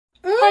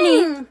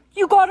Honey,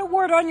 you got a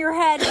word on your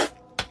head.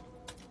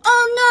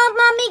 Oh no,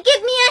 Mommy,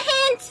 give me a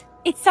hint.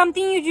 It's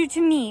something you do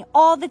to me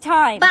all the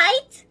time.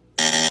 Bite?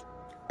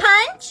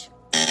 Punch?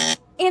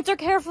 Answer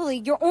carefully.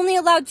 You're only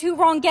allowed 2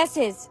 wrong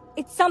guesses.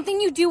 It's something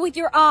you do with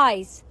your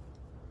eyes.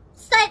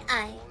 Side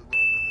eye.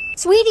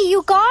 Sweetie,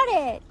 you got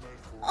it.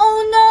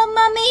 Oh no,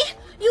 Mommy,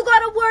 you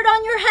got a word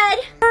on your head.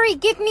 Hurry,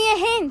 give me a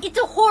hint. It's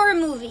a horror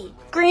movie.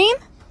 Scream?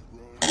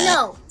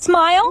 No.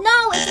 Smile?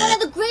 No, it's one of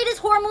the greatest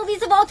horror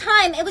movies of all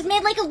time. It was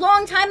made like a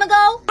long time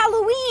ago.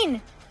 Halloween.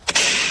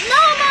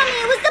 No, Mommy,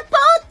 it was the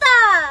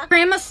Botha.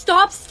 Grandma,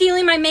 stop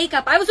stealing my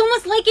makeup. I was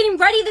almost late getting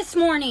ready this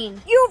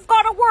morning. You've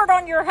got a word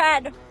on your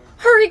head.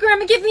 Hurry,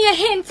 Grandma, give me a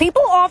hint.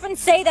 People often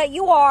say that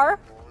you are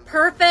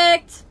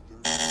perfect.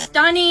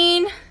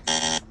 Stunning.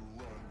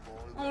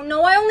 Oh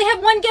no, I only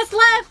have 1 guess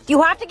left.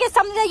 You have to get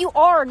something that you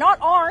are, not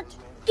aren't.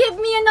 Give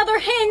me another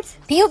hint.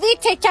 POV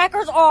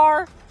tic-tackers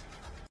are.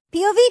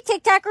 POV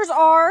tic-tackers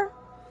are.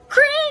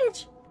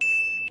 Cringe.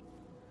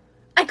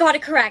 I got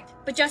it correct.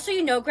 But just so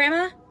you know,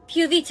 Grandma,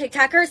 POV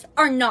tic-tackers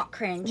are not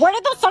cringe. Where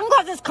did those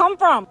sunglasses come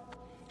from?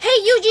 Hey,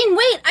 Eugene,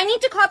 wait. I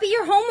need to copy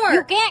your homework.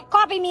 You can't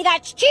copy me.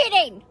 That's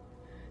cheating.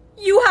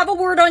 You have a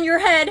word on your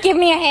head. Give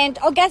me a hint.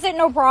 I'll guess it,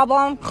 no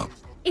problem.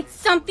 It's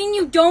something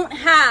you don't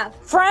have.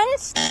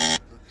 Friends?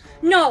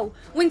 No.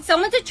 When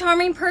someone's a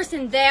charming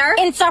person, they're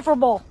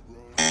insufferable.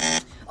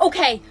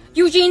 Okay,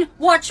 Eugene,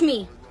 watch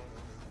me.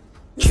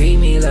 Treat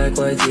me like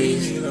white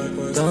teeth.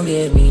 Don't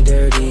get me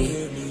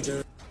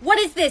dirty. What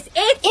is this?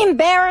 It's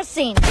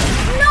embarrassing.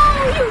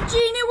 No,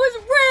 Eugene, it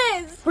was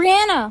Riz.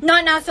 Brianna.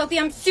 Not now, Sophie.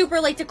 I'm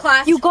super late to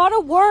class. You got a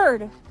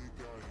word.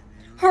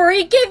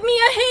 Hurry, give me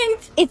a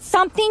hint. It's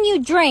something you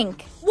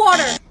drink.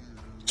 Water.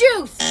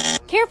 Juice.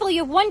 Careful,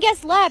 you have 1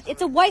 guess left.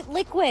 It's a white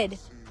liquid.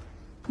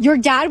 Your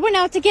dad went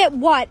out to get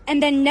what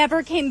and then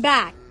never came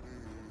back?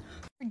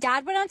 Your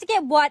dad went out to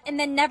get what and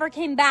then never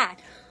came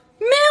back?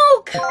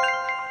 Milk!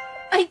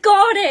 I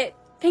got it.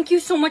 Thank you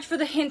so much for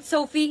the hint,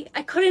 Sophie.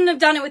 I couldn't have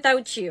done it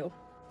without you.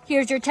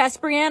 Here's your test,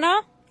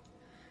 Brianna.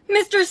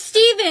 Mr.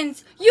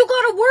 Stevens, you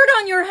got a word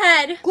on your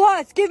head.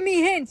 Class, give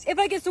me hints. If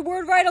I guess the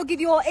word right, I'll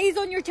give you all A's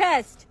on your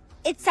test.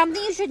 It's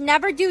something you should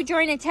never do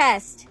during a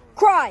test.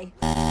 Cry.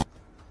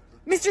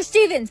 Mr.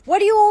 Stevens, what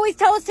do you always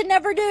tell us to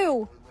never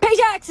do? Pay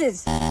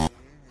taxes.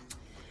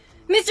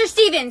 Mr.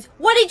 Stevens,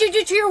 what did you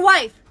do to your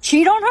wife?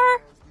 Cheat on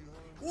her?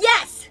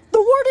 Yes. The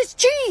word is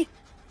cheat.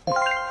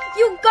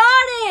 You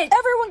got it.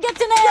 Everyone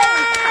gets an A.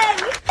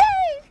 Yay.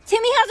 Hey.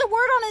 Timmy has a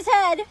word on his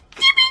head.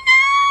 Timmy, no.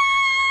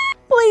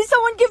 Please,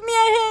 someone give me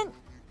a hint.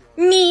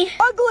 Me.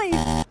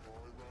 Ugly.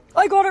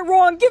 I got it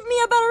wrong. Give me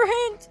a better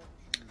hint.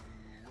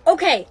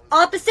 Okay,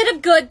 opposite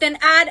of good, then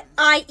add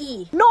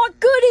IE. Not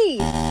goody.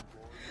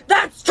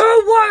 That's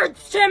 2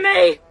 words,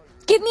 Timmy.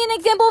 Give me an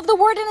example of the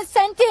word in a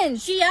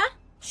sentence.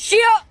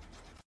 Shia.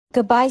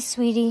 Goodbye,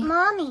 sweetie.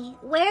 Mommy,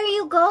 where are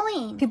you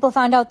going? People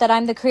found out that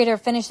I'm the creator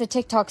of Finish the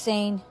TikTok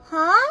saying,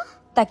 Huh?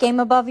 That game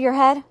above your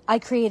head, I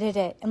created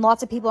it, and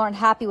lots of people aren't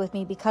happy with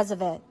me because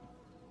of it.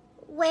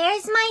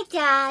 Where's my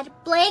dad?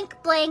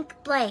 Blank, blank,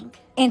 blank.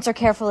 Answer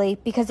carefully,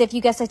 because if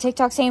you guess a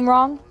TikTok saying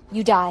wrong,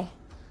 you die.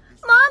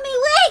 Mommy,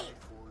 wait!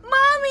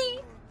 Mommy!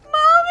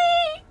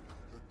 Mommy!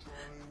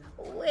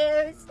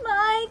 Where's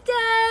my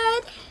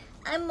dad?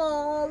 I'm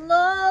all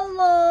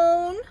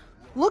alone.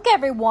 Look,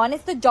 everyone,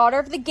 it's the daughter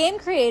of the game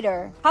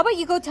creator. How about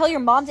you go tell your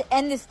mom to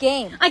end this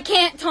game? I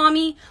can't,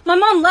 Tommy. My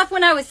mom left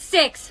when I was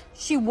 6.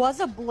 She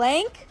was a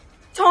blank?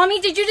 Tommy,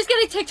 did you just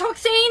get a TikTok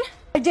saying?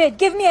 I did.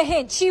 Give me a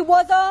hint. She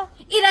was a...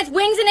 It has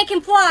wings and it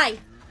can fly.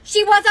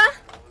 She was a...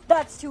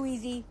 That's too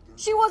easy.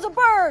 She was a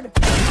bird.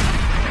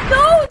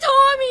 No,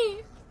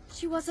 Tommy!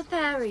 She was a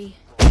fairy.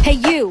 Hey,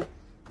 you.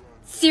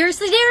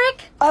 Seriously,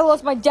 Derek? I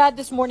lost my dad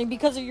this morning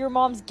because of your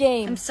mom's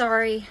game. I'm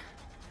sorry.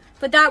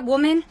 But that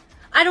woman,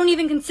 I don't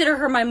even consider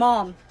her my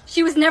mom.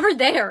 She was never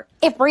there.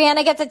 If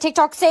Brianna gets a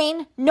TikTok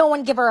saying, no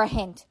one give her a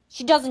hint.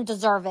 She doesn't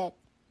deserve it.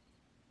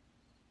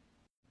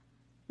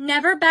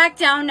 Never back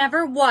down,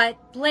 never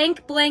what?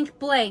 Blank, blank,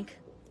 blank.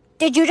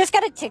 Did you just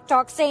get a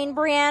TikTok saying,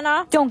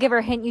 Brianna? Don't give her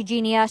a hint,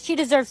 Eugenia. She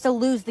deserves to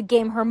lose the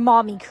game her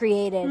mommy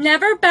created.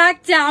 Never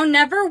back down,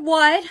 never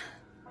what?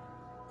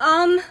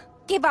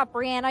 Give up,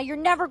 Brianna. You're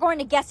never going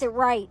to guess it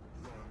right.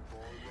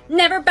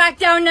 Never back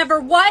down, never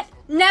what?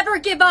 Never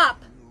give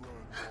up.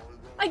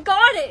 I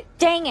got it.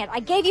 Dang it. I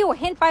gave you a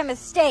hint by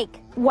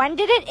mistake. When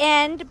did it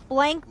end?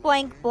 Blank,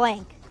 blank,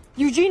 blank.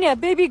 Eugenia,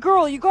 baby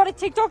girl, you got a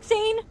TikTok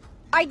saying?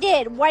 I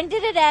did. When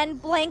did it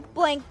end? Blank,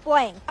 blank,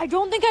 blank. I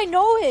don't think I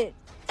know it.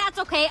 That's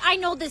okay. I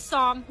know this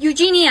song.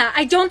 Eugenia,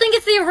 I don't think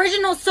it's the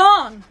original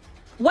song.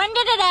 When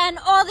did it end?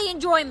 All the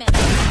enjoyment.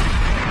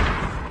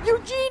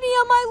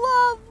 Eugenia, my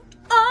love.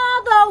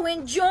 All the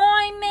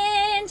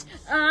enjoyment.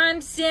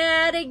 I'm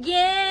sad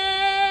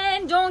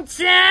again. Don't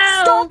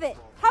tell. Stop it.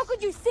 How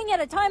could you sing at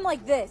a time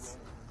like this?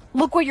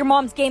 Look what your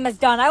mom's game has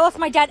done. I lost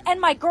my dad and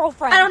my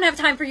girlfriend. I don't have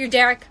time for you,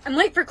 Derek. I'm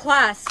late for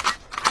class.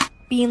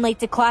 Being late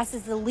to class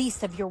is the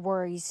least of your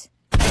worries.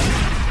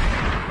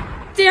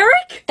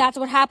 Derek? That's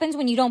what happens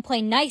when you don't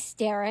play nice,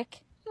 Derek.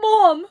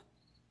 Mom.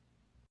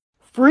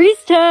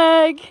 Freeze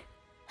tag.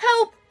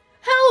 Help.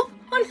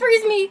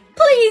 unfreeze me,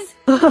 please!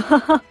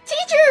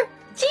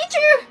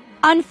 Teacher!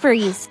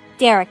 Unfreeze.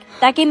 Derek,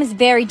 that game is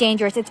very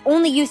dangerous. It's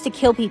only used to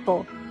kill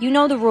people. You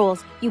know the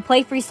rules. You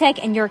play freeze tag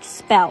and you're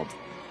expelled.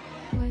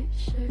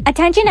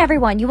 Attention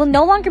everyone, you will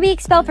no longer be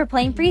expelled for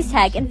playing freeze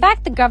tag. In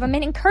fact, the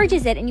government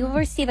encourages it and you will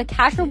receive a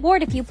cash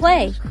reward if you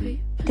play.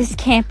 This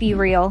can't be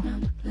real.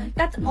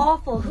 That's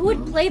awful. Who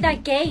would play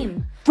that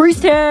game?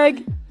 Freeze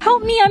tag!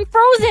 Help me, I'm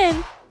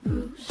frozen!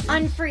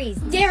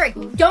 Unfreeze. Derek,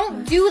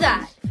 don't do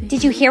that!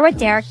 Did you hear what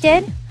Derek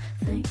did?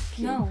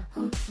 No.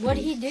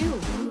 What'd he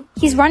do?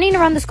 He's running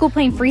around the school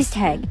playing freeze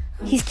tag.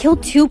 He's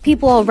killed 2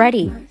 people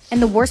already.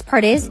 And the worst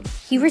part is,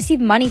 he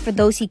received money for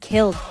those he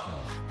killed.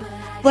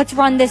 Let's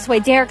run this way,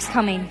 Derek's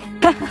coming.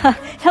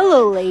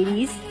 Hello,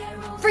 ladies.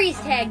 Freeze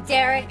tag,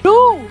 Derek!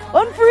 No!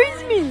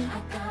 Unfreeze me!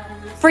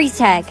 Freeze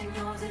tag.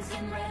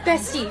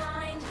 Bestie,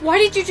 why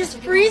did you just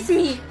freeze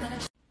me?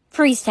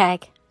 Freeze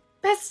tag.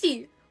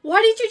 Bestie,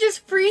 why did you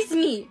just freeze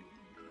me?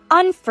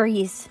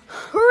 Unfreeze.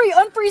 Hurry,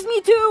 unfreeze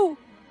me too!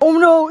 Oh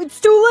no,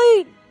 it's too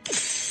late!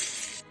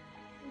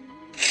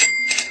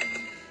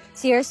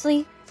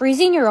 Seriously?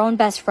 Freezing your own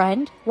best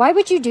friend? Why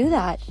would you do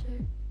that?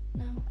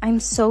 I'm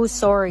so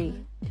sorry.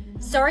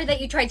 Sorry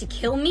that you tried to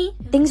kill me?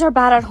 Things are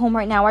bad at home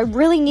right now. I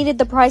really needed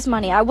the prize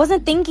money. I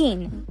wasn't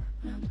thinking.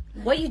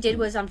 What you did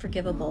was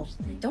unforgivable.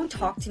 Don't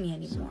talk to me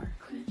anymore.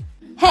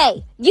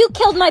 Hey, you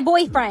killed my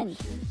boyfriend!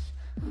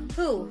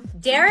 Who?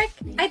 Derek?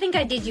 I think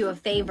I did you a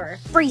favor.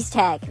 Freeze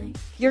tag.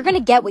 You're gonna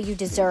get what you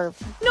deserve.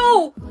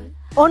 No!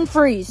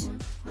 Unfreeze.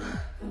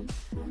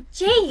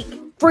 Jake!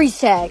 Freeze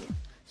tag.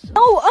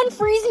 No,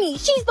 unfreeze me!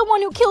 She's the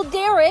one who killed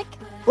Derek!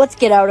 Let's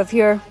get out of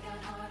here.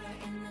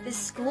 This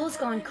school's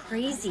gone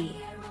crazy.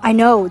 I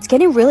know, it's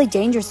getting really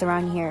dangerous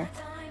around here.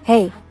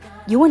 Hey,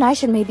 you and I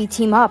should maybe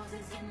team up.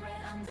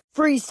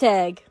 Freeze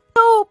tag.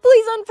 No,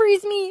 please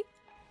unfreeze me!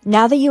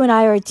 Now that you and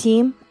I are a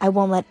team, I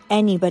won't let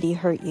anybody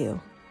hurt you.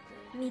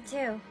 Me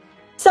too.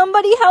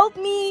 Somebody help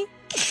me!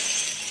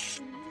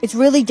 It's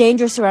really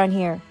dangerous around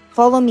here.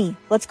 Follow me.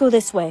 Let's go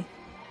this way.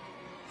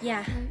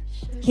 Yeah.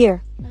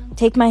 Here,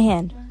 take my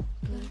hand.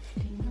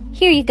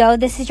 Here you go.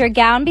 This is your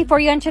gown. Before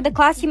you enter the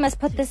class, you must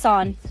put this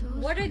on.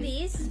 What are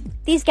these?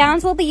 These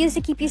gowns will be used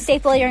to keep you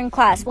safe while you're in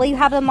class. While you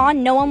have them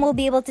on, no one will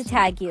be able to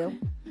tag you.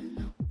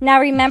 Now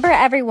remember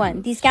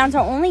everyone, these gowns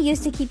are only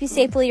used to keep you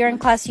safe while you're in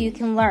class so you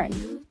can learn.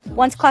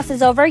 Once class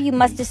is over, you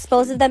must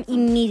dispose of them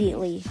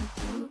immediately.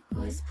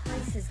 This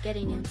place is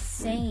getting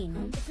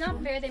insane. It's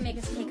not fair they make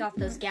us take off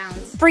those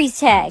gowns. Freeze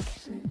tag.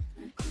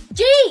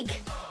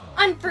 Jake!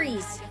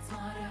 Unfreeze.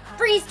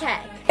 Freeze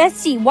tag.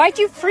 Bestie, why'd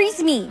you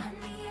freeze me?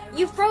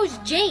 You froze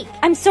Jake.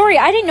 I'm sorry,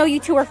 I didn't know you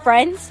two were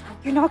friends.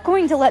 You're not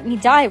going to let me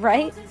die,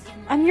 right?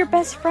 I'm your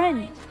best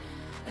friend.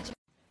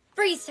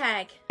 Freeze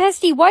tag.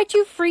 Bestie, why'd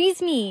you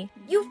freeze me?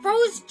 You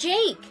froze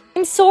Jake.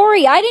 I'm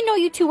sorry, I didn't know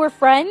you two were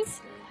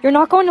friends. You're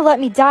not going to let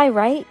me die,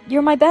 right?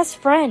 You're my best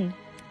friend.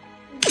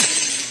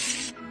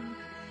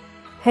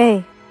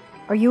 Hey,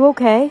 are you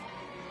okay?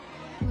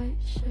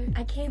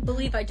 I can't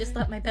believe I just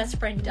let my best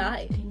friend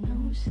die.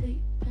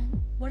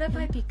 What have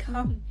I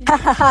become?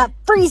 Hahaha,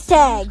 freeze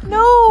tag!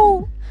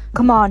 No!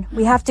 Come on,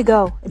 we have to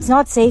go. It's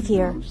not safe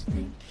here.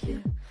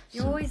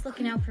 You're always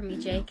looking out for me,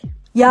 Jake.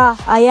 Yeah,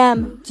 I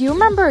am. Do you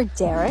remember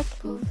Derek?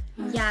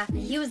 Yeah,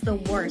 he was the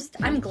worst.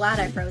 I'm glad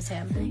I froze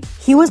him.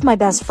 He was my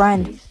best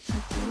friend.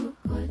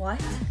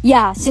 What?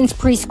 Yeah, since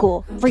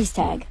preschool. Freeze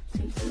tag.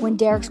 When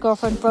Derek's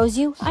girlfriend froze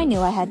you, I knew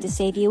I had to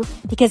save you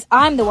because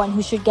I'm the one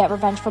who should get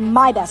revenge from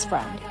my best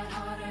friend.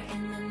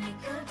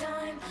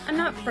 I'm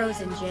not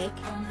frozen, Jake.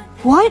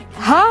 What?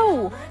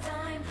 How?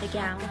 The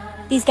gown.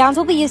 These gowns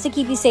will be used to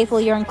keep you safe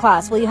while you're in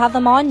class. While you have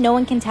them on, no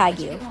one can tag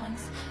you.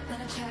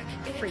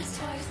 Freeze.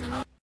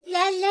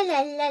 La la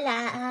la la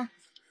la.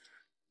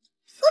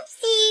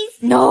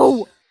 Oopsies.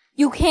 No!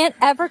 You can't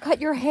ever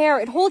cut your hair.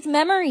 It holds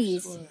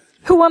memories.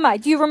 Who am I?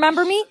 Do you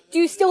remember me? Do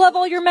you still have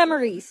all your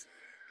memories?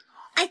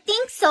 I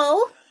think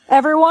so.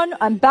 Everyone,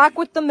 I'm back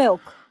with the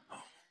milk.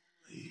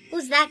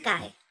 Who's that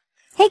guy?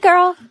 Hey,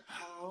 girl.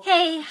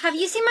 Hey, have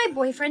you seen my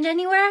boyfriend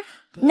anywhere?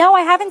 No,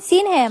 I haven't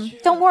seen him.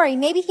 Don't worry,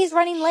 maybe he's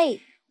running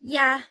late.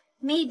 Yeah,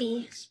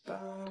 maybe.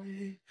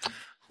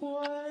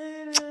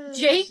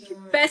 Jake?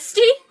 Bestie?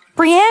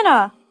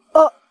 Brianna!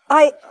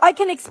 I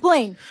can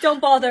explain.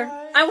 Don't bother.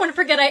 I want to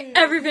forget I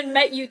ever even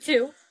met you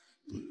two.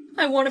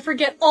 I want to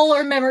forget all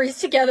our memories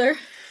together.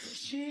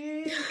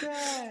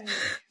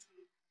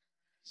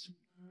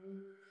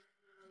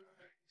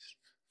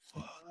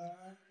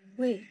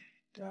 Wait,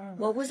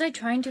 what was I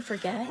trying to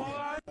forget?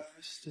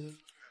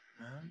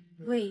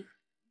 Wait,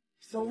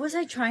 what was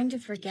I trying to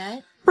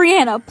forget?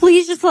 Brianna,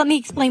 please just let me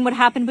explain what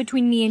happened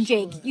between me and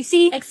Jake. You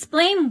see?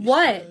 Explain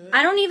what?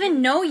 I don't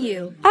even know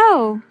you.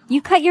 Oh,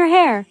 you cut your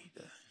hair.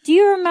 Do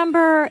you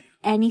remember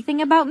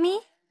anything about me?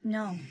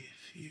 No.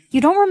 You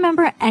don't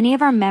remember any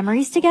of our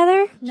memories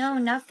together? No,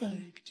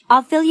 nothing.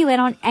 I'll fill you in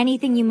on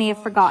anything you may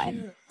have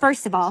forgotten.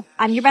 First of all,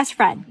 I'm your best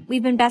friend.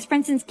 We've been best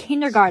friends since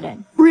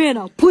kindergarten.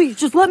 Brianna, please,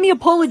 just let me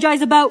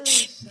apologize about...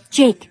 Shh!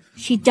 Jake,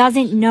 she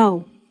doesn't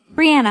know.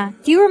 Brianna,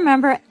 do you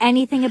remember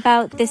anything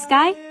about this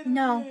guy?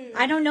 No,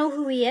 I don't know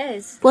who he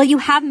is. Well, you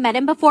have met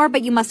him before,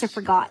 but you must have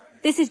forgot.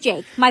 This is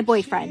Jake, my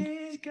boyfriend.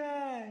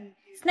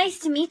 It's nice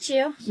to meet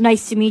you.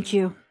 Nice to meet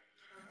you.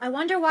 I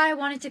wonder why I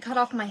wanted to cut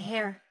off my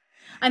hair.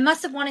 I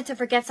must have wanted to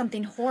forget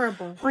something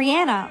horrible.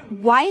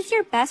 Brianna, why is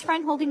your best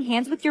friend holding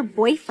hands with your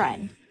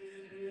boyfriend?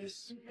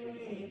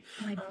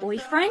 My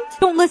boyfriend?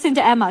 Don't listen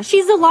to Emma.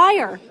 She's a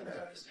liar.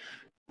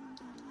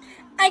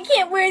 I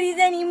can't wear these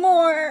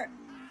anymore.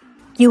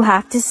 You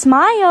have to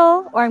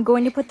smile, or I'm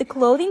going to put the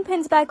clothing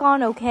pins back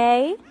on,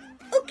 okay?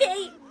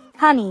 Okay.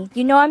 Honey,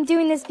 you know I'm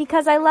doing this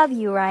because I love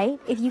you, right?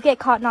 If you get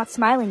caught not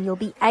smiling, you'll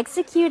be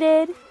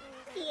executed.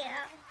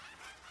 Yeah.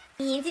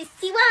 Me and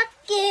Sissy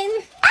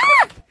walking.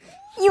 Ah!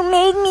 You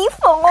made me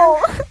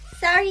fall.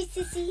 Sorry,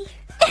 Sissy.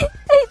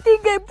 I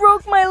think I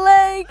broke my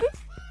leg.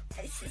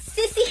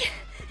 Sissy,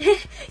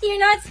 you're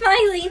not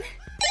smiling.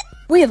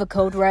 We have a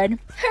code red.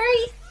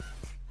 Hurry.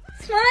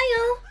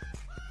 Smile.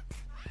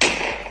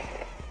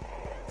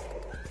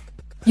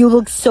 You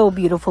look so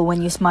beautiful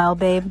when you smile,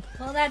 babe.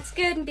 Well, that's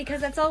good because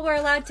that's all we're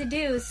allowed to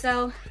do,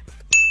 so...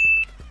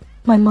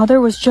 My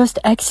mother was just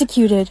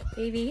executed.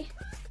 Baby,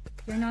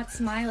 you're not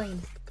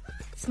smiling.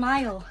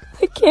 Smile.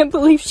 I can't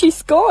believe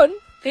she's gone.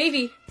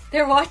 Baby,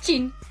 they're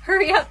watching.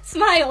 Hurry up,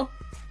 smile.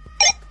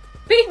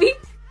 Baby,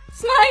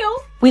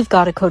 smile. We've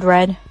got a code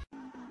red.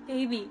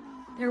 Baby,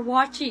 they're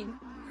watching.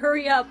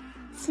 Hurry up,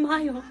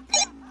 smile.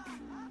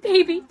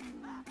 Baby,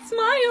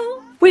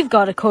 smile. We've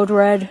got a code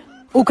red.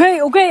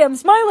 Okay, I'm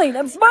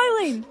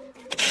smiling.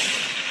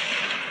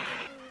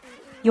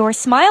 Your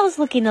smile's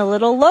looking a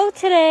little low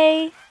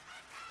today.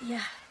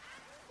 Yeah,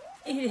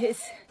 it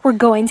is. We're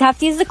going to have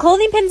to use the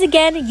clothing pins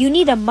again. You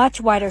need a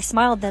much wider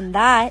smile than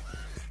that.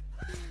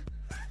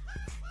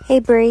 Hey,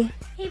 Brie.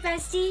 Hey,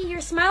 bestie,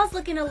 your smile's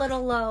looking a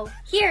little low.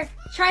 Here,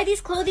 try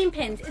these clothing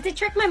pins. It's a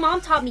trick my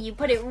mom taught me. You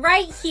put it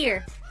right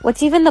here.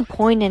 What's even the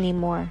point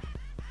anymore?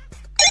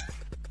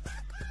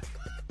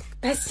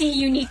 Bestie,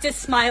 you need to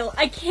smile.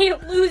 I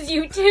can't lose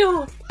you,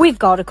 too. We've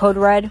got a code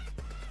red.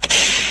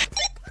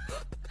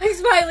 I'm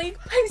smiling.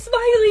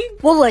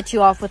 We'll let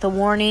you off with a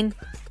warning.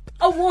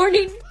 A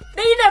warning?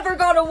 They never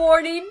got a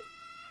warning.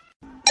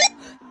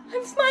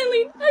 I'm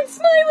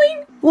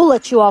smiling. We'll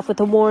let you off with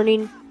a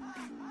warning.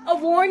 A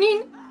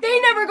warning? They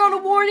never got a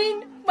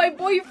warning. My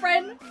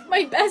boyfriend,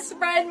 my best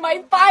friend,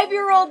 my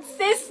 5-year-old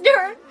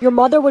sister. Your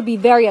mother would be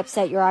very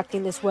upset you're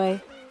acting this way.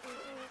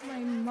 My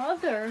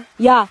mother?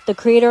 Yeah, the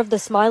creator of the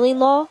smiling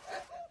law.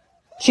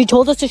 She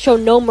told us to show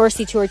no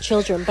mercy to her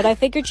children, but I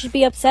figured she'd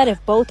be upset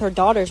if both her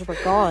daughters were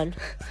gone.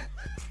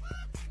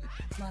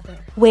 Mother,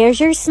 Where's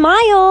your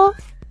smile?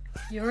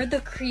 you're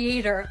the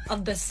creator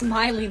of the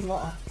smiling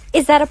law.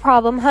 Is that a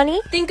problem,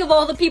 honey? Think of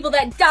all the people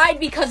that died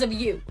because of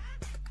you.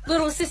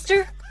 Little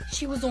sister,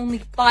 she was only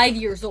 5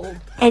 years old.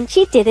 And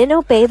she didn't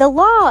obey the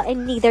law,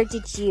 and neither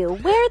did you.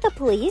 Where are the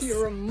police?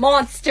 You're a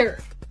monster.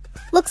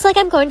 Looks like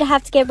I'm going to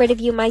have to get rid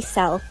of you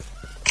myself.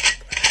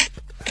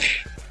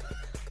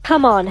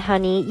 Come on,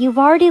 honey. You've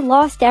already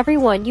lost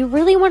everyone. You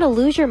really want to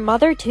lose your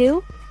mother,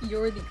 too?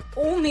 You're the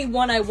only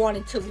one I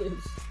wanted to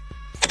lose.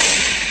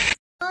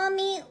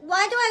 Mommy,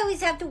 why do I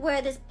always have to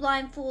wear this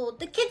blindfold?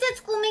 The kids at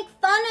school make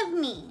fun of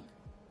me.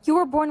 You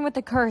were born with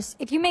a curse.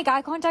 If you make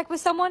eye contact with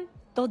someone,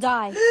 they'll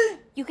die.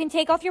 You can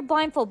take off your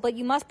blindfold, but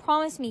you must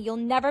promise me you'll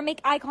never make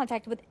eye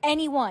contact with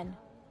anyone.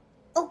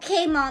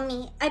 Okay,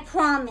 Mommy, I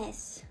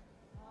promise.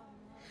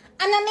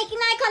 I'm not making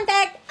eye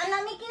contact. I'm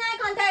not making eye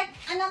contact.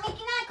 I'm not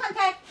making eye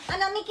contact. I'm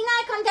not making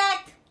eye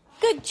contact.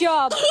 Good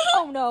job.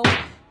 Oh, no.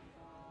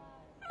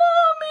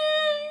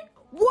 Mommy!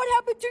 What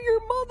happened to your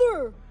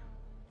mother?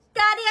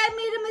 Daddy, I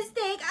made a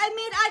mistake. I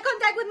made eye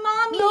contact with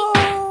Mommy.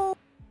 No!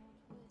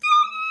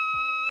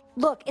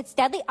 Look, it's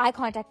deadly eye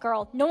contact,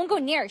 girl. No one go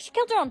near her. She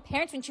killed her own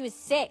parents when she was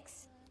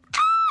 6.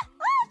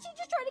 She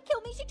just tried to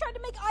kill me. She tried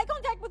to make eye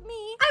contact with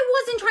me.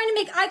 I wasn't trying to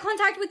make eye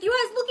contact with you.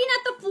 I was looking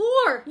at the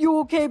floor. You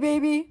okay,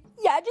 baby?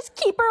 Yeah, just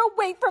keep her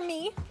away from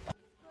me.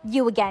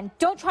 You again.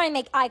 Don't try and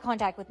make eye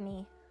contact with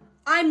me.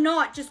 I'm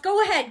not. Just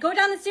go ahead. Go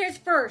down the stairs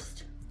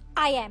first.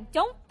 I am.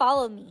 Don't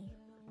follow me.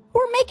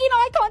 We're making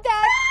eye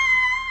contact.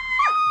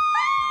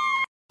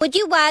 Would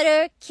you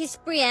rather kiss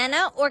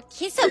Brianna or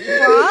kiss a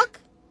frog?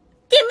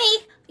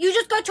 Gimme! You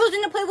just got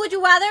chosen to play Would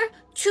You Rather?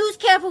 Choose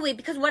carefully,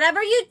 because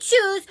whatever you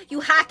choose,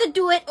 you have to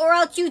do it or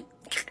else you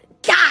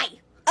die!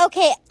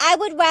 Okay, I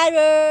would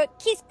rather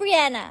kiss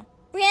Brianna.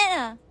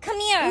 Brianna, come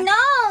here. No,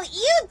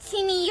 you,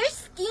 Timmy, you're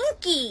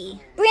stinky.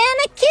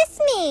 Brianna, kiss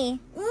me.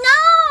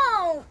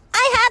 No!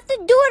 I have to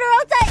do it or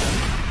else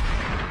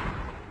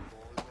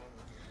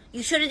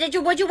You should have did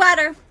your Would You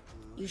Rather.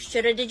 You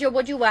should have did your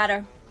Would You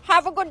Rather.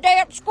 Have a good day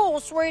at school,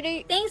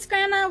 sweetie. Thanks,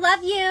 Grandma.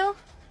 Love you.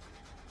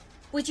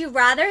 Would you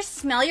rather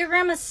smell your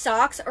grandma's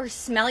socks or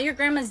smell your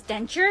grandma's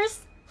dentures?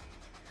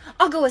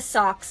 I'll go with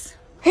socks.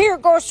 Here,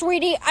 go,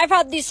 sweetie. I've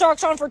had these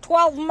socks on for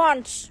 12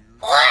 months.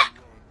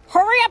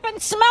 Hurry up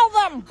and smell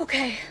them.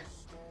 Okay.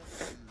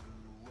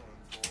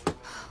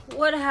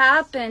 What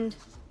happened?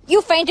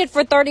 You fainted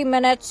for 30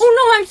 minutes. Oh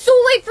no, I'm so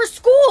late for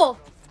school.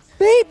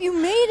 Babe, you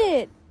made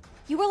it.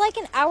 You were like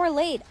an hour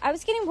late. I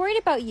was getting worried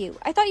about you.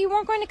 I thought you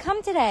weren't going to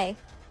come today.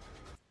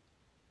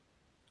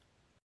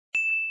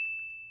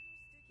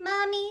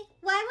 Mommy,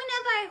 why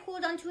whenever I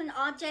hold onto an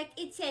object,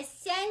 it says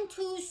send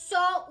to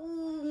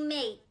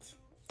soulmate?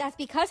 That's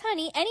because,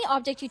 honey, any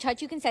object you touch,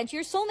 you can send to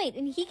your soulmate,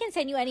 and he can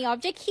send you any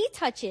object he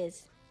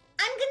touches.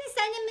 I'm gonna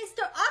send him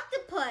Mr.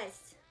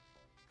 Octopus.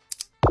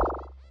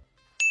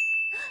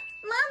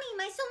 Mommy,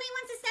 my soulmate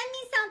wants to send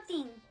me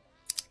something.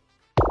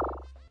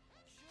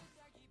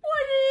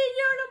 What did he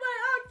do to my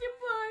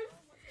octopus?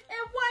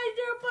 And why is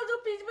there a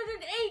puzzle piece with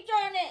an H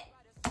on it?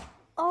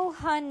 Oh,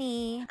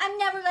 honey. I'm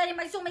never letting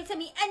my soulmate send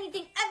me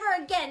anything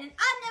ever again, and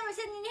I'm never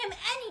sending him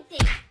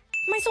anything.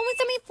 My soulmate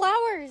sent me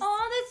flowers.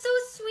 Oh, that's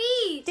so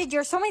sweet. Did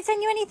your soulmate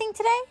send you anything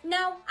today?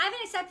 No, I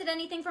haven't accepted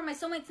anything from my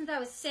soulmate since I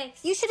was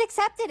 6. You should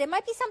accept it. It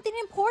might be something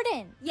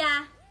important.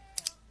 Yeah.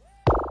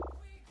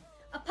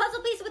 A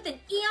puzzle piece with an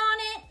E on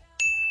it.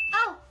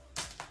 Oh,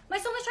 my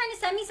soulmate's trying to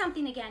send me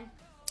something again.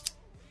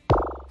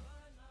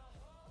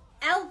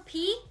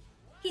 LP?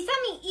 He sent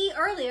me E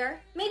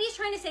earlier. Maybe he's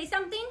trying to say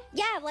something.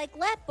 Yeah, like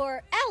lep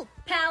or elp.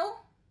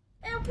 Pal?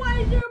 And why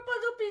is there a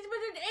puzzle piece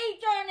with an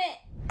H on it?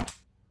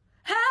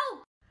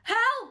 Help!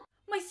 Help!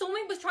 My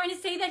soulmate was trying to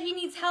say that he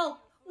needs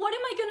help. What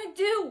am I gonna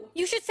do?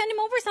 You should send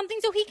him over something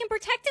so he can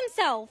protect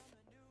himself.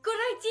 Good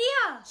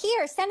idea!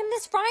 Here, send him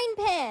this frying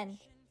pan.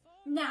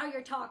 Now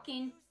you're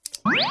talking.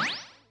 My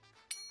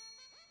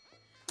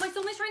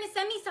soulmate's trying to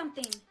send me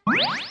something.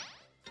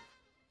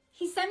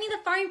 He sent me the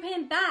frying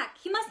pan back.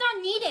 He must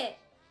not need it.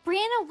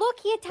 Brianna,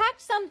 look, he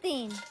attached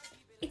something.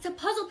 It's a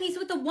puzzle piece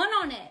with a 1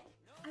 on it.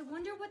 I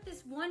wonder what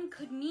this 1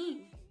 could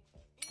mean.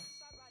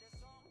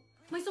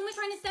 My soulmate's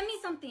trying to send me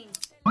something.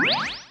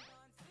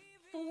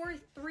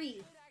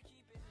 4-3.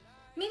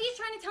 Maybe he's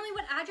trying to tell me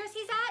what address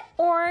he's at?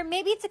 Or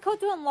maybe it's a code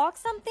to unlock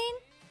something?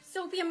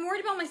 Sophie, I'm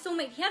worried about my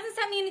soulmate. He hasn't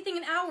sent me anything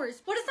in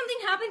hours. What if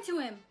something happened to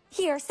him?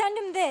 Here, send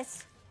him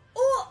this.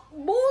 Oh,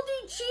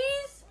 moldy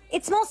cheese?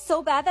 It smells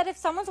so bad that if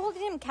someone's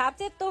holding him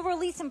captive, they'll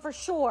release him for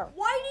sure.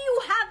 Why do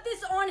you have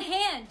this on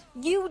hand?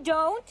 You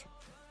don't?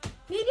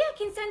 Maybe I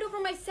can send over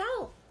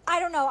myself.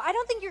 I don't know. I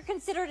don't think you're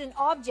considered an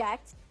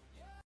object.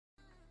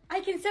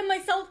 I can send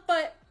myself,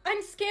 but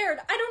I'm scared.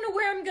 I don't know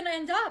where I'm gonna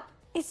end up.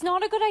 It's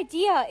not a good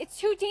idea. It's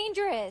too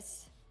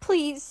dangerous.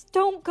 Please,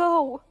 don't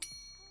go.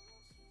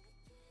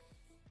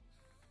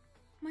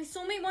 My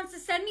soulmate wants to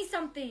send me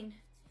something.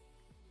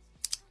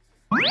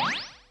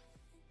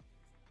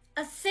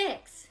 A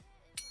 6.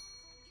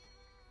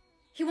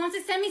 He wants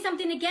to send me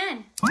something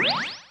again.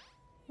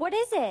 What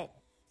is it?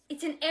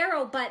 It's an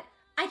arrow, but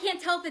I can't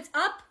tell if it's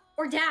up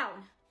or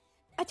down.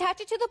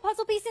 Attach it to the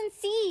puzzle piece and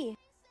see.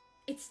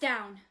 It's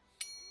down.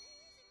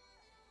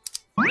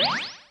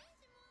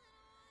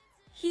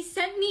 He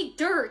sent me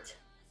dirt.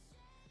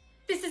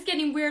 This is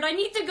getting weird. I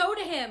need to go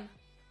to him.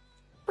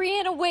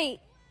 Brianna,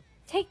 wait.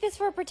 Take this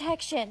for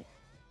protection.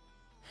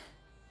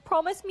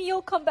 Promise me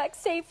you'll come back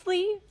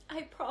safely.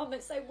 I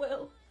promise I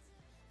will.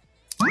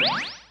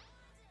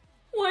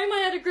 Why am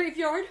I at a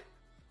graveyard?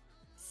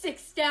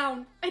 6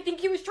 down. I think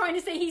he was trying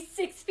to say he's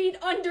 6 feet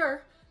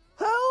under.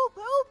 Help!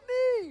 Help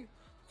me!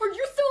 Are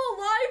you still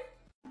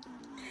alive?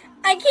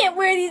 I can't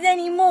wear these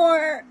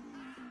anymore.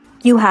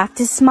 You have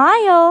to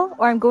smile,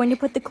 or I'm going to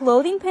put the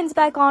clothing pins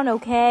back on,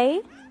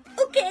 okay?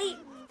 Okay.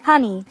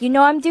 Honey, you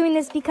know I'm doing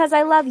this because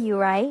I love you,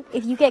 right?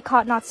 If you get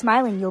caught not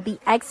smiling, you'll be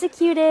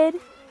executed.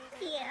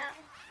 Yeah.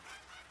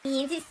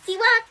 Me and Sissy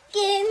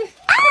walking.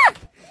 Ah!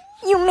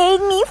 You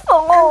made me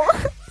fall.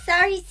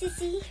 Sorry,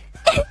 Sissy.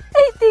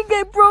 I think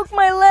I broke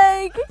my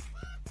leg.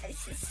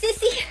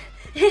 Sissy,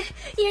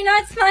 you're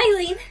not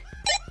smiling.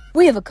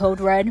 We have a code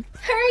red.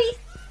 Hurry.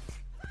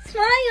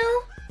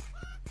 Smile.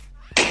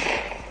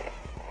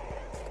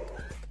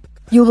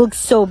 You look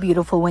so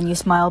beautiful when you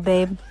smile,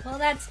 babe. Well,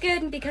 that's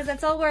good because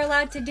that's all we're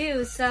allowed to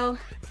do, so...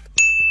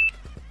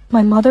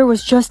 My mother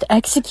was just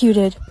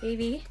executed.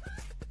 Baby,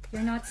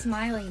 you're not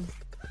smiling.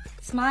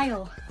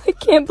 Smile. I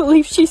can't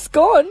believe she's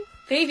gone.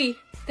 Baby,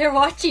 they're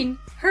watching.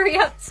 Hurry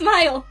up,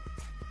 smile.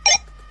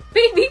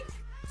 Baby,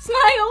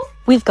 smile.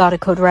 We've got a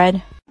code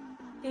red.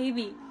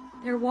 Baby,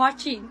 they're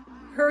watching.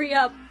 Hurry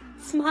up,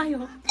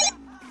 smile.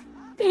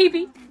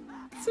 Baby,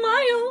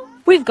 smile.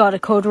 We've got a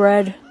code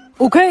red.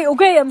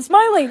 Okay, I'm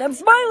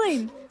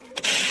smiling.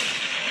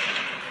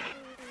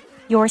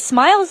 Your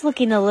smile's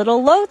looking a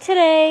little low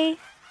today.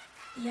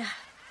 Yeah,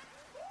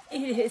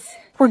 it is.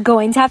 We're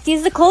going to have to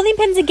use the clothing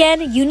pins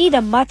again. You need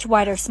a much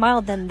wider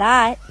smile than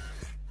that.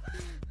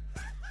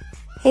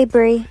 Hey,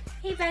 Brie.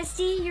 Hey,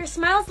 bestie, your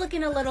smile's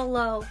looking a little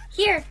low.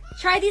 Here,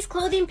 try these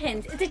clothing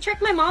pins. It's a trick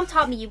my mom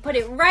taught me. You put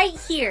it right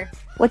here.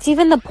 What's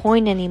even the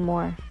point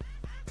anymore?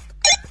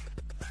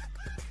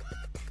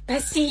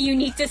 Bestie, you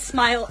need to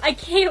smile. I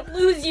can't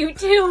lose you,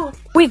 too.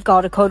 We've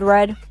got a code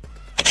red.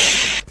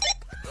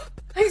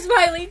 I'm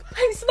smiling.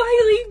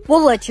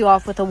 We'll let you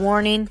off with a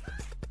warning.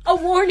 A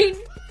warning?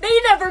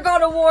 They never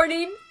got a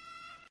warning.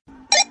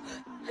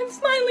 I'm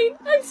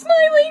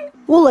smiling.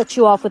 We'll let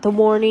you off with a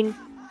warning.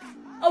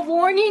 A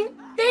warning?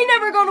 They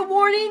never got a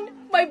warning.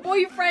 my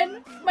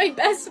boyfriend, my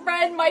best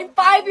friend, my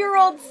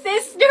 5-year-old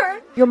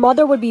sister. Your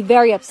mother would be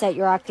very upset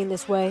you're acting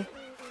this way.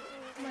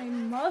 My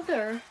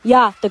mother?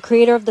 Yeah, the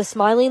creator of the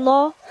smiling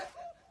law.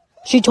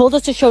 She told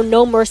us to show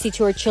no mercy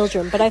to her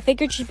children, but I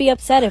figured she'd be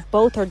upset if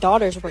both her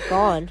daughters were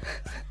gone.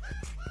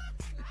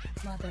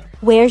 Mother.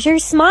 Where's your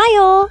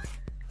smile?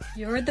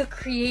 You're the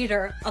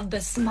creator of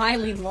the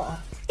smiling law.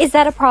 Is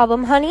that a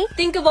problem, honey?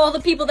 Think of all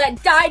the people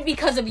that died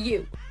because of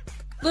you.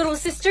 Little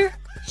sister,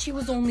 she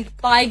was only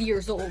 5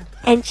 years old.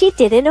 And she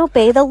didn't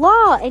obey the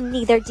law, and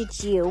neither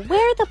did you.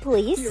 Where are the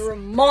police? You're a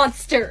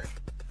monster.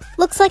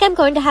 Looks like I'm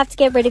going to have to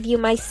get rid of you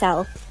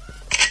myself.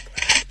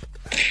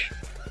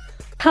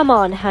 Come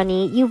on,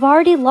 honey. You've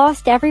already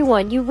lost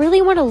everyone. You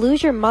really want to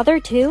lose your mother,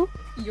 too?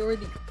 You're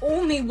the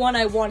only one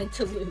I wanted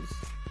to lose.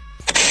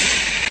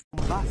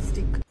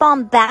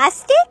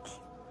 Bombastic?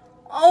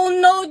 Oh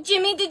no,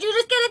 Jimmy, did you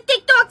just get a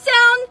TikTok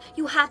sound?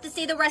 You have to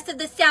say the rest of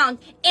the sound.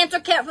 Answer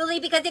carefully,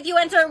 because if you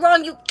answer it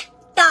wrong, you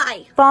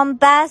die.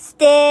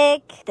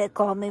 Bombastic. They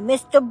call me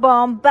Mr.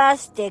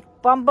 Bombastic.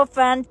 Bomba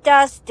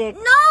Fantastic.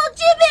 No,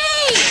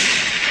 Jimmy!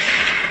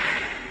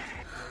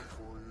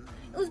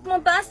 It was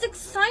bombastic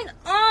sign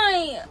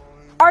I.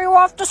 Are you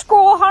off to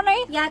school,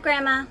 honey? Yeah,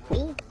 Grandma.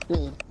 We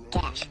need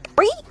cash.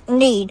 We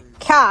need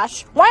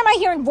cash. Why am I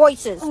hearing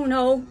voices? Oh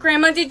no,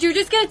 Grandma, did you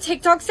just get a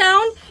TikTok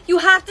sound? You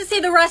have to say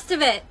the rest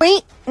of it.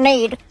 We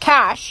need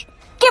cash.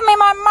 Give me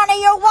my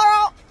money, you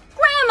little...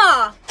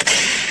 Grandma!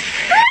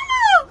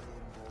 Grandma!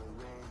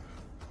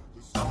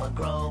 I'ma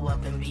grow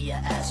up and be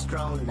an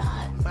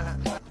astronaut.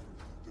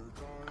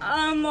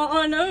 I'm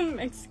on a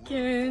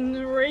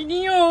Mexican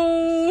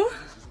radio.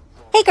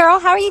 Hey, girl,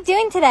 how are you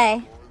doing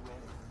today?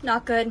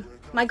 Not good.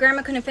 My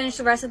grandma couldn't finish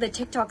the rest of the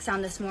TikTok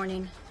sound this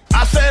morning.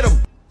 I said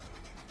him.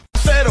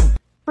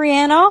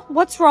 Brianna,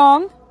 what's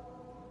wrong?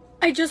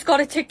 I just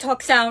got a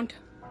TikTok sound.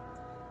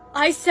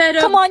 I said a...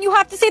 Come on, you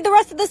have to say the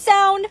rest of the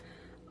sound.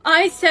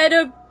 I said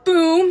a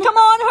boom. Come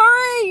on,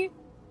 hurry.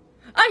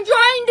 I'm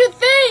trying to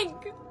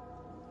think.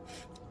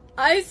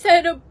 I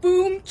said a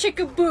boom,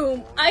 chicka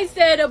boom. I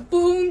said a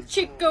boom,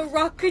 chicka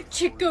rocka,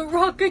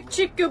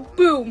 chicka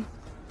boom.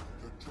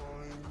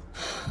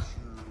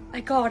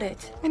 I got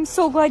it. I'm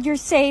so glad you're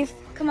safe.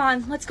 Come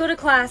on, let's go to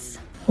class.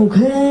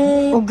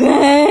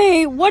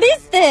 Okay, what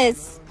is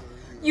this?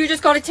 You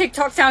just got a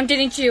TikTok sound,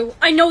 didn't you?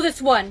 I know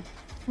this one.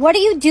 What are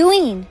you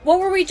doing?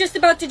 What were we just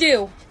about to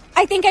do?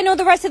 I think I know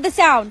the rest of the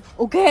sound.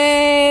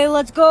 Okay,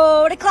 let's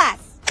go to class.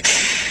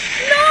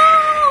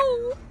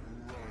 No!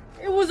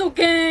 It was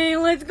okay,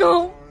 let's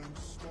go.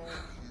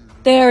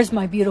 There's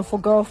my beautiful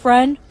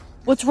girlfriend.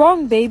 What's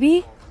wrong,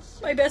 baby?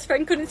 My best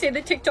friend couldn't say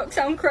the TikTok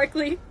sound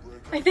correctly.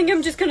 I think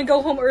I'm just gonna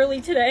go home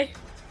early today.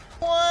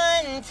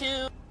 1,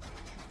 2.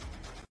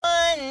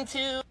 1,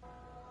 2.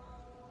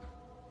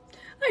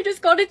 I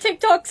just got a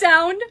TikTok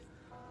sound.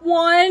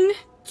 1,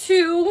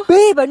 2.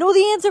 Babe, I know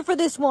the answer for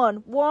this one.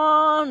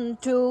 1,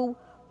 2,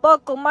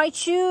 buckle my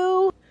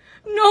shoe.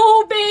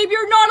 No, babe,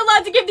 you're not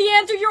allowed to give the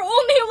answer. You're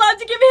only allowed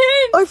to give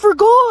hints. I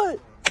forgot.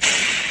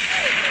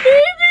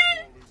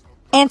 Baby.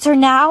 Answer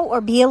now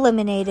or be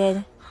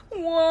eliminated.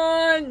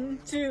 1,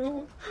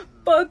 2,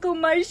 buckle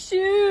my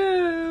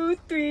shoe.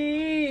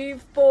 3,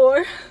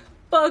 4,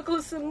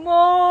 buckle some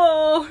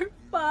more.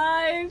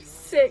 5,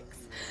 6,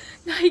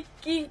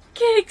 Nike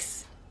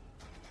kicks.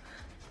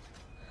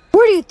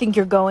 Where do you think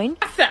you're going?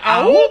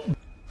 Ow!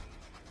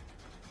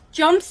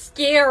 Jump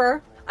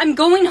scare. I'm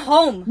going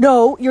home.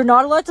 No, you're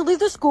not allowed to leave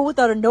the school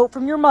without a note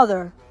from your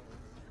mother.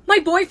 My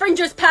boyfriend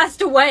just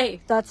passed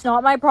away. That's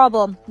not my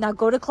problem. Now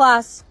go to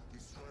class.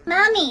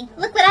 Mommy,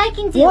 look what I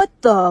can do. What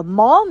the?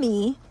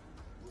 Mommy?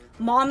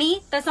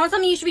 Mommy, that's not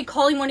something you should be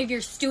calling one of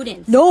your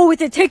students. No,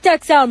 it's a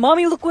tic-tac sound.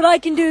 Mommy, look what I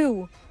can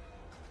do.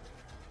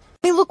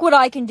 Mommy, look what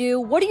I can do.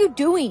 What are you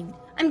doing?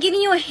 I'm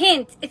giving you a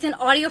hint. It's an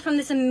audio from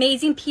this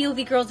amazing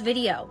POV girl's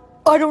video.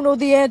 I don't know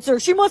the answer.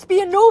 She must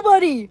be a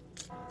nobody.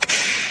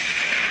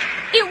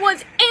 It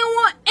was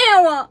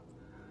Awa.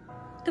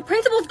 The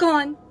principal's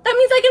gone. That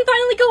means I can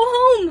finally go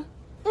home.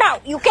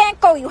 No, you can't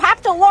go. You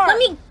have to learn. Let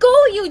me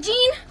go,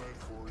 Eugene.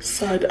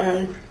 Side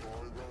eye.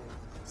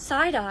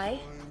 Side eye?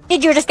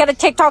 Did you just get a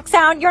TikTok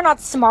sound? You're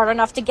not smart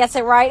enough to guess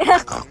it right.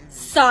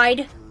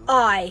 Side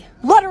eye.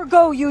 Let her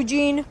go,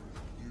 Eugene.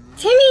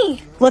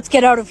 Timmy! Let's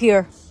get out of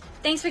here.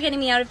 Thanks for getting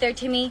me out of there,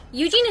 Timmy.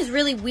 Eugene is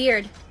really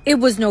weird. It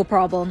was no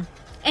problem.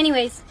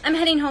 Anyways, I'm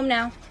heading home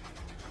now.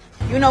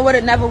 You know what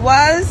it never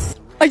was?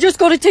 I just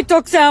got a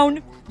TikTok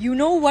sound. You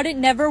know what it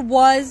never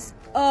was?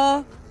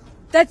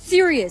 That's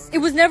serious. It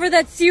was never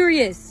that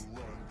serious.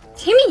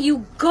 Timmy,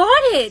 you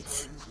got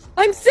it!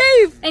 I'm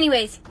safe.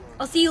 Anyways,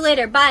 I'll see you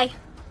later. Bye.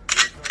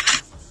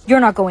 You're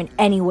not going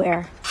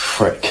anywhere.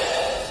 Frick.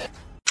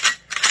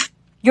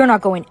 You're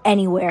not going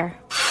anywhere.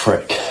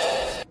 Frick.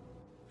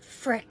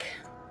 Frick.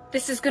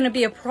 This is gonna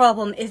be a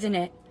problem, isn't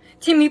it?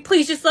 Timmy,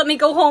 please just let me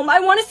go home. I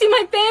want to see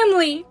my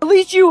family. At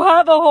least you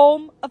have a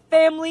home, a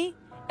family.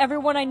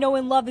 Everyone I know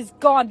and love is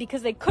gone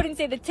because they couldn't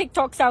say the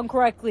TikTok sound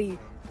correctly.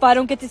 If I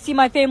don't get to see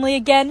my family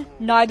again,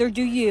 neither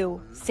do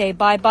you. Say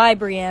bye-bye,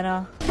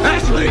 Brianna.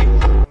 Ashley!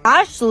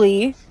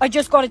 Ashley? I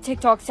just got a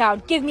TikTok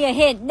sound. Give me a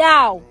hint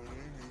now.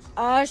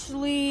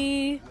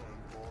 Ashley,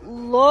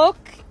 look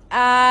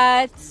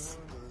at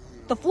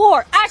the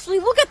floor. Ashley,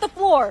 look at the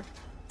floor.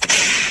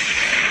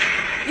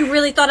 You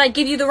really thought I'd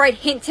give you the right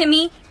hint,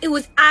 Timmy? It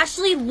was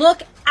Ashley,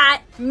 look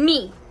at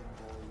me.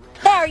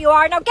 There you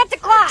are. Now get to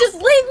class. Just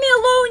leave me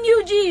alone,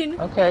 Eugene.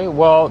 Okay,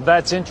 well,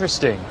 that's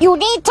interesting. You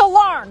need to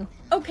learn.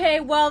 Okay,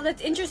 well,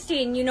 that's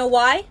interesting. You know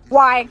why?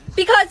 Why?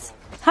 Because...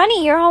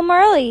 Honey, you're home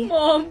early.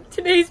 Mom,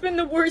 today's been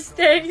the worst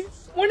day.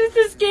 When is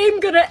this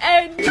game gonna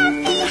end?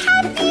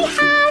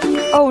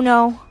 Oh,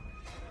 no.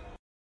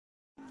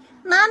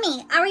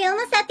 Mommy, are we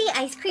almost at the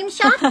ice cream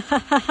shop?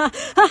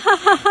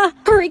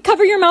 Hurry,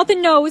 cover your mouth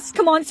and nose.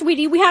 Come on,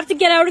 sweetie. We have to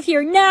get out of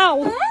here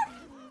now. Huh?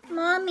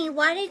 Mommy,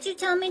 why did you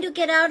tell me to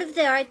get out of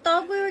there? I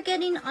thought we were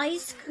getting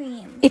ice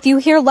cream. If you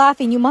hear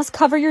laughing, you must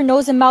cover your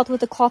nose and mouth with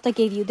the cloth I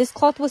gave you. This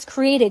cloth was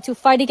created to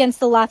fight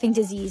against the laughing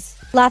disease.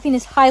 Laughing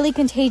is highly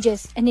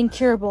contagious and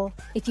incurable.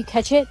 If you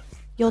catch it,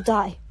 you'll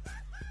die.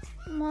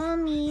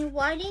 Mommy,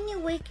 why didn't you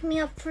wake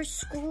me up for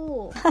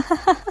school?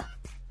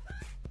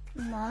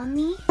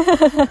 Mommy?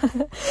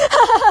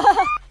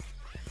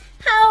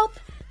 Help!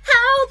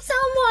 Help,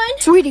 someone!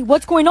 Sweetie,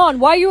 what's going on?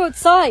 Why are you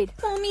outside?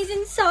 Mommy's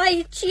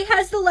inside. She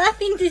has the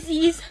laughing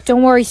disease.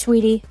 Don't worry,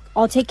 sweetie.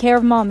 I'll take care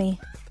of Mommy.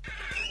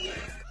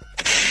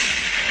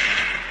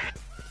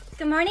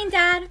 Good morning,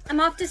 Dad.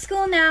 I'm off to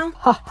school now.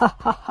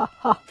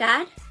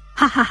 Dad?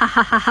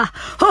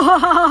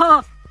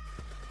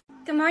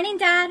 Good morning,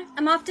 Dad.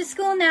 I'm off to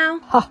school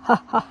now.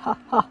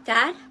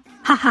 Dad?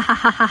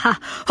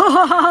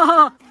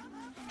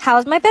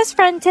 How's my best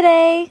friend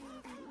today?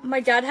 My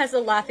dad has a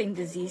laughing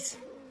disease.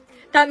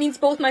 That means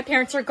both my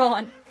parents are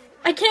gone.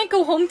 I can't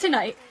go home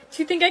tonight.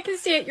 Do you think I can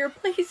stay at your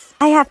place?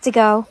 I have to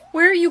go.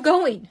 Where are you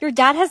going? Your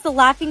dad has the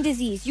laughing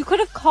disease. You could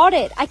have caught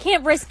it. I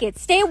can't risk it.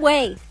 Stay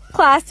away.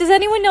 Class, does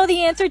anyone know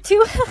the answer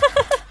to?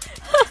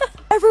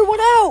 Everyone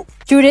out!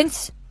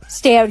 Students,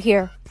 stay out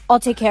here. I'll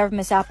take care of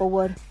Miss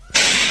Applewood.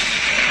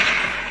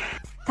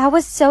 That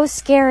was so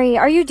scary.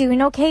 Are you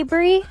doing okay,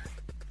 Bree?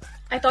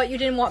 I thought you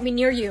didn't want me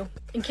near you,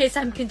 in case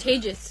I'm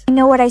contagious. I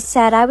know what I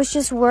said. I was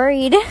just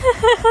worried.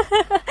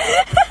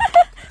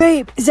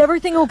 Babe, is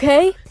everything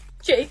okay?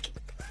 Jake,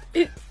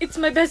 it's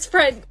my best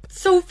friend,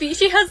 Sophie.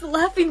 She has the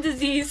laughing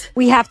disease.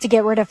 We have to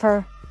get rid of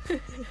her.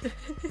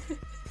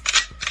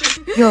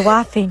 You're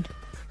laughing.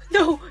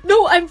 No,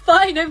 I'm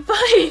fine.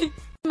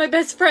 My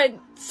best friend,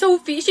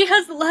 Sophie, she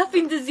has the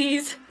laughing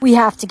disease. We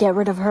have to get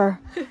rid of her.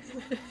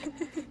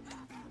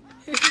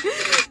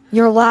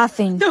 You're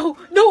laughing. No,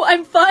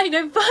 I'm fine.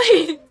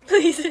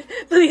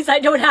 Please, I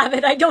don't have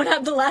it. I don't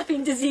have the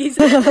laughing disease.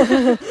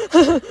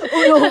 Oh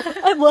no,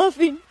 I'm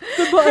laughing.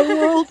 Goodbye,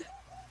 world.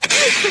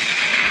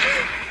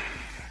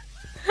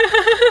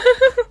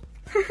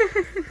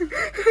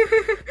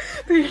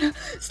 Brianna,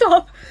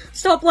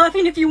 stop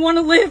laughing if you want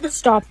to live.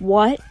 Stop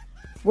what?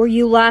 Were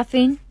you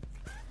laughing?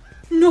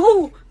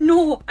 No,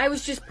 I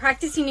was just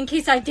practicing in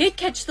case I did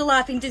catch the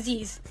laughing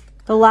disease.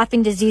 The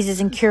laughing disease is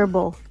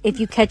incurable. If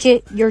you catch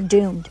it, you're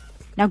doomed.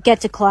 Now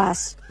get to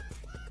class.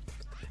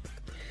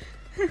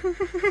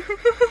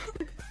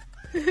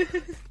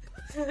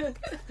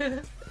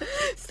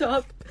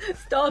 Stop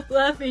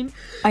laughing.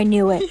 I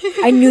knew it.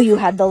 I knew you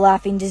had the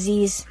laughing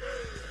disease.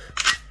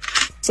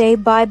 Say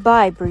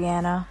bye-bye,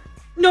 Brianna.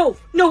 No,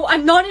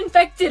 I'm not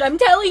infected, I'm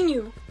telling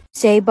you.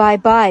 Say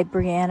bye-bye,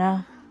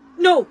 Brianna.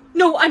 No,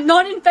 I'm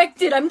not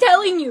infected, I'm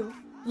telling you.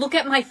 Look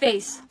at my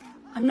face.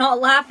 I'm not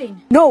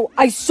laughing. No,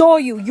 I saw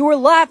you. You were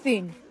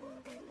laughing.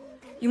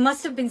 You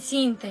must have been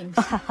seeing things.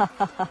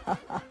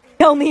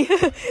 Tell me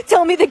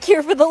the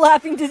cure for the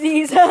laughing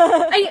disease.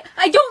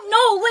 I don't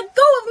know. Let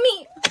go of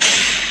me.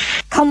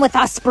 Come with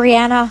us,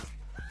 Brianna.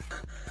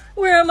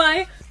 Where am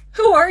I?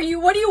 Who are you?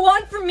 What do you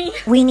want from me?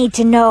 We need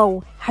to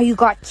know how you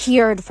got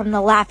cured from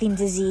the laughing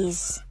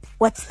disease.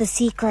 What's the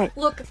secret?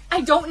 Look,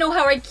 I don't know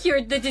how I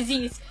cured the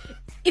disease.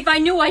 If I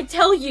knew, I'd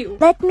tell you.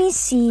 Let me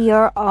see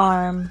your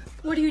arm.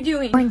 What are you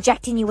doing? We're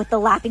injecting you with the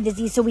laughing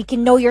disease so we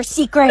can know your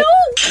secret.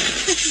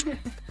 No!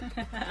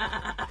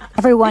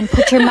 Everyone,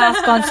 put your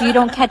mask on so you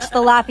don't catch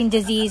the laughing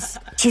disease.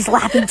 She's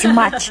laughing too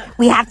much.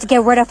 We have to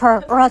get rid of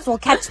her or else we'll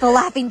catch the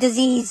laughing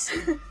disease.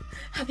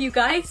 Have you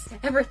guys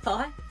ever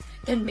thought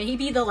that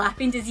maybe the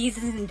laughing disease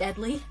isn't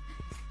deadly?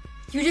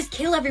 You just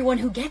kill everyone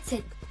who gets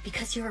it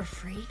because you're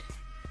afraid.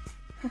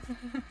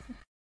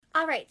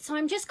 Alright, so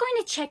I'm just going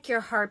to check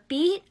your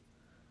heartbeat.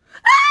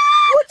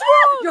 What's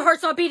wrong? Your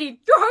heart's not beating!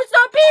 Your heart's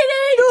not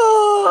beating!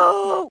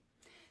 No!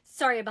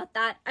 Sorry about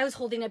that. I was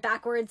holding it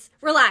backwards.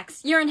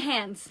 Relax. You're in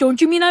hands.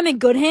 Don't you mean I'm in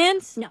good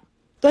hands? No.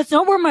 That's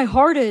not where my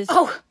heart is.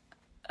 Oh,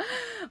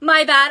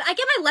 my bad. I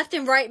get my left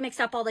and right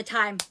mixed up all the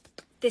time.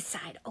 This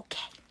side.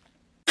 Okay.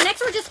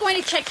 Next, we're just going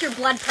to check your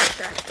blood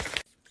pressure.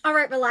 All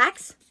right,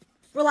 relax.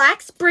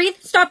 Relax. Breathe.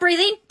 Stop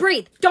breathing.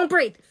 Breathe. Don't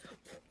breathe.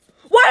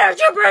 Why aren't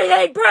you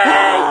breathing?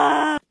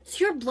 Breathe!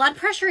 So your blood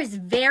pressure is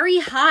very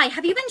high.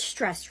 Have you been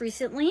stressed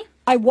recently?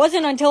 I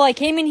wasn't until I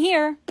came in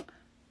here.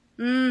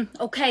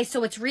 Okay,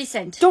 so it's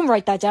recent. Don't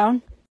write that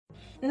down.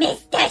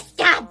 Mr.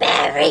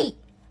 Strawberry!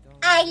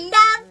 I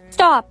love.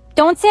 Stop.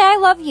 Don't say I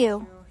love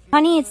you.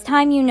 Honey, it's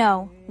time you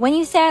know. When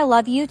you say I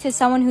love you to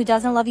someone who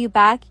doesn't love you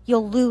back,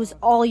 you'll lose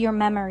all your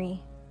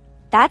memory.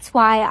 That's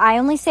why I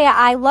only say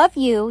I love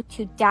you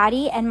to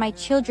Daddy and my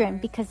children,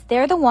 because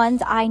they're the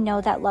ones I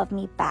know that love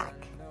me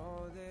back.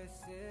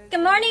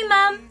 Good morning,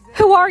 Mom.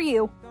 Who are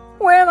you?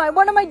 Where am I?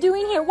 What am I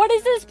doing here? What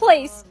is this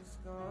place?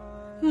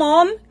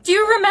 Mom, do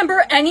you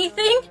remember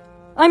anything?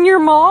 I'm your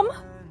mom?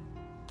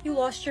 You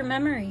lost your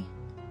memory.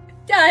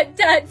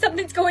 Dad,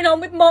 something's going on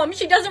with Mom.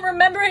 She doesn't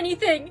remember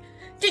anything.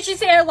 Did she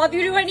say I love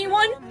you to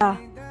anyone? Yeah,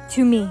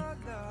 to me.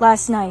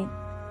 Last night.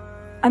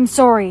 I'm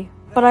sorry,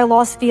 but I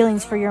lost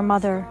feelings for your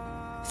mother.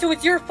 So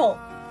it's your fault.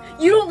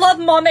 You don't love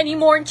Mom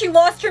anymore and she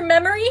lost her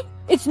memory?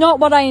 It's not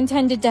what I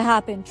intended to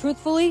happen.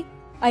 Truthfully,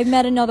 I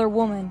met another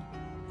woman.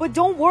 But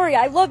don't worry,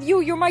 I love you.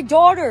 You're my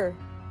daughter.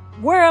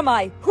 Where am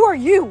I? Who are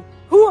you?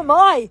 Who am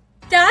I?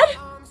 Dad?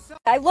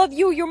 I love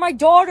you. You're my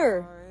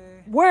daughter.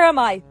 Where am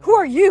I? Who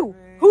are you?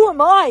 Who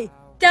am I?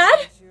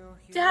 Dad?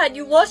 Dad,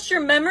 you lost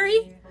your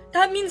memory?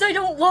 That means I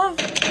don't love...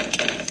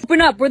 Open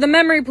up. We're the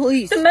memory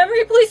police. The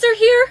memory police are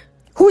here?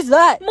 Who's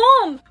that?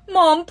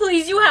 Mom,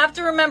 please, you have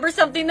to remember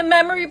something. The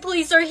memory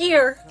police are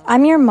here.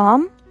 I'm your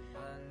mom?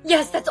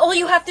 Yes, that's all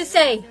you have to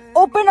say.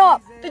 Open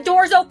up. The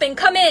door's open.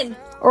 Come in.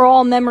 Are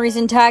all memories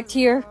intact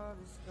here?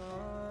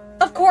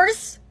 Of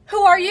course.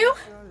 Who are you?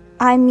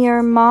 I'm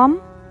your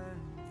mom?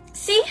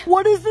 See?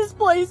 What is this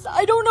place?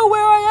 I don't know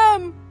where I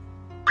am.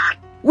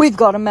 We've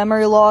got a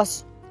memory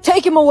loss.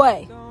 Take him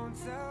away.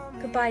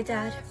 Goodbye,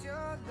 Dad.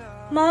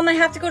 Mom, I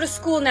have to go to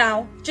school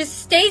now. Just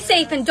stay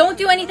safe and don't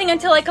do anything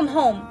until I come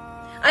home.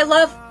 I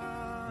love...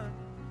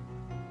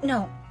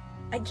 No,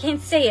 I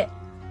can't say it.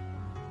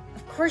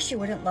 Of course you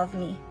wouldn't love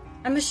me.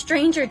 I'm a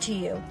stranger to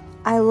you.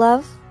 I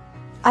love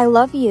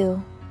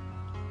you.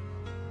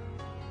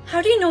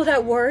 How do you know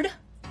that word?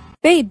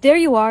 Babe, there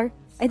you are.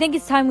 I think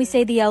it's time we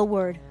say the L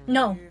word.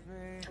 No,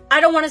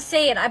 I don't want to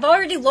say it. I've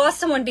already lost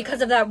someone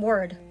because of that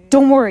word.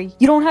 Don't worry.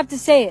 You don't have to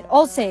say it.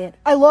 I'll say it.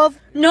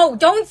 No,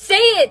 don't say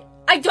it.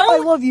 I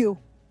love you.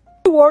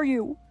 Who are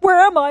you? Where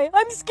am I?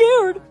 I'm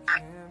scared.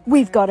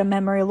 We've got a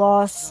memory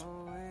loss.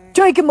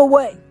 Take him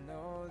away.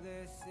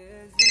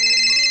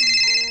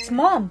 It's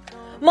Mom.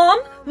 Mom?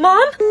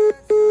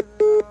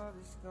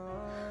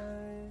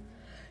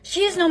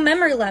 She has no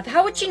memory left.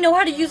 How would she know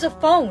how to use a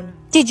phone?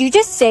 Did you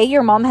just say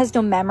your mom has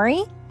no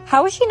memory?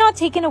 How is she not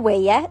taken away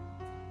yet?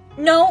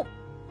 No,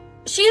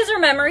 she has her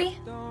memory.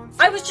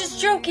 I was just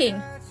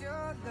joking.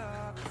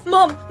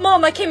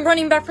 Mom, I came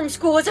running back from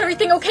school. Is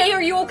everything okay?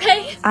 Are you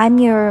okay? I'm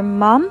your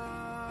mom?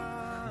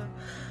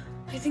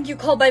 I think you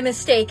called by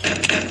mistake.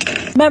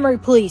 Memory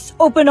police,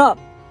 open up.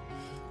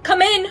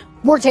 Come in.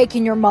 We're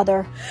taking your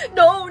mother.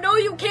 No,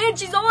 you can't.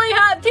 She's all I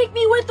have. Take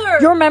me with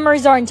her. Your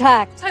memories are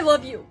intact. I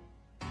love you.